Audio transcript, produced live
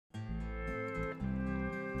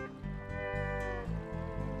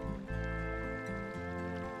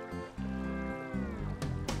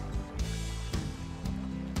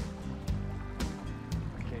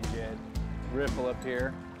riffle up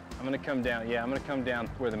here. I'm gonna come down, yeah, I'm gonna come down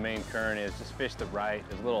where the main current is. Just fish the right,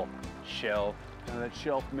 there's a little shelf. That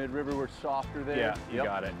shelf mid-river where it's softer there. Yeah, you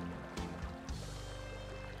got it.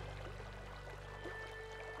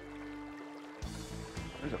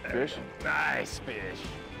 There's a fish. Nice fish.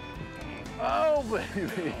 Oh,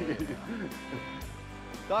 baby.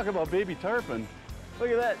 Talk about baby tarpon.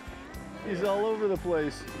 Look at that. He's all over the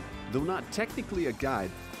place. Though not technically a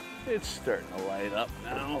guide, It's starting to light up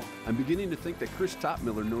now. I'm beginning to think that Chris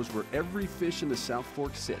Topmiller knows where every fish in the South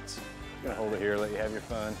Fork sits. I'm gonna hold it here, let you have your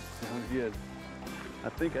fun. Sounds good. I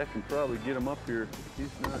think I can probably get him up here.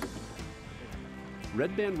 He's not.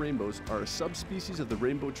 Red band rainbows are a subspecies of the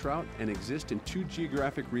rainbow trout and exist in 2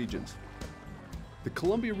 geographic regions. The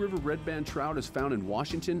Columbia River red band trout is found in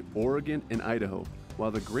Washington, Oregon, and Idaho,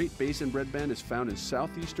 while the Great Basin red band is found in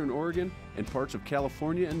southeastern Oregon and parts of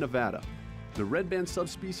California and Nevada. The red band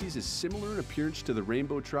subspecies is similar in appearance to the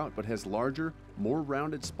rainbow trout but has larger, more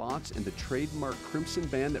rounded spots and the trademark crimson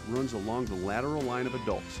band that runs along the lateral line of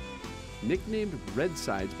adults. Nicknamed red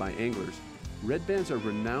sides by anglers, red bands are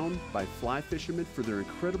renowned by fly fishermen for their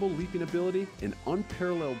incredible leaping ability and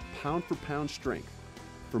unparalleled pound-for-pound strength.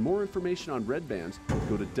 For more information on red bands,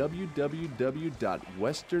 go to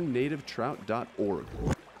www.westernnativetrout.org.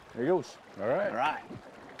 There he goes. All right. All right.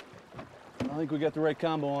 I think we got the right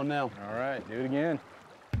combo on now. All right, do it again.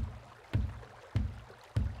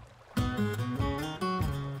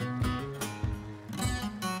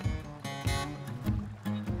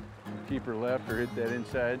 Keep her left or hit that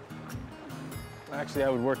inside. Actually, I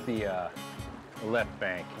would work the left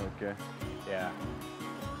bank. Okay. Yeah.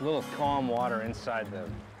 A little calm water inside the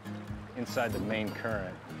main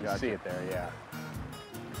current. You Gotcha. see it there, yeah.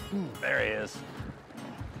 There he is.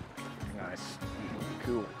 Nice.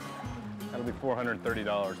 Cool. That'll be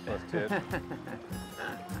 $430 plus tip.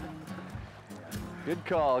 Good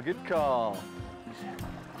call, good call.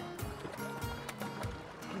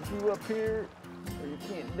 Get you up here so you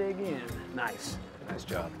can't dig in. Nice. Nice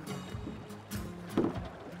job.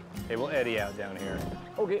 Hey, we'll eddy out down here.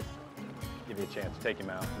 Okay. Give you a chance to take him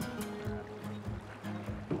out.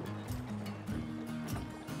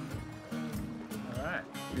 All right.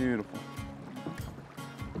 Beautiful.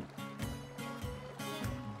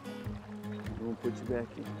 We'll put you back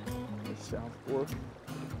in the South Fork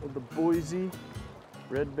of the Boise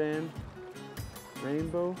red band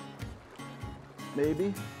rainbow.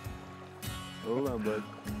 Maybe. Hold on, bud.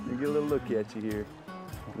 Let me get a little look at you here.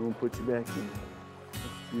 We'll put you back in.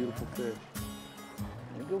 Beautiful fish.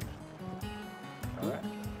 There it goes. All right.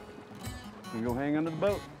 You go hang under the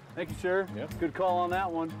boat. Thank you, sir. Yep. Good call on that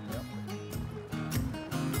one. Yep.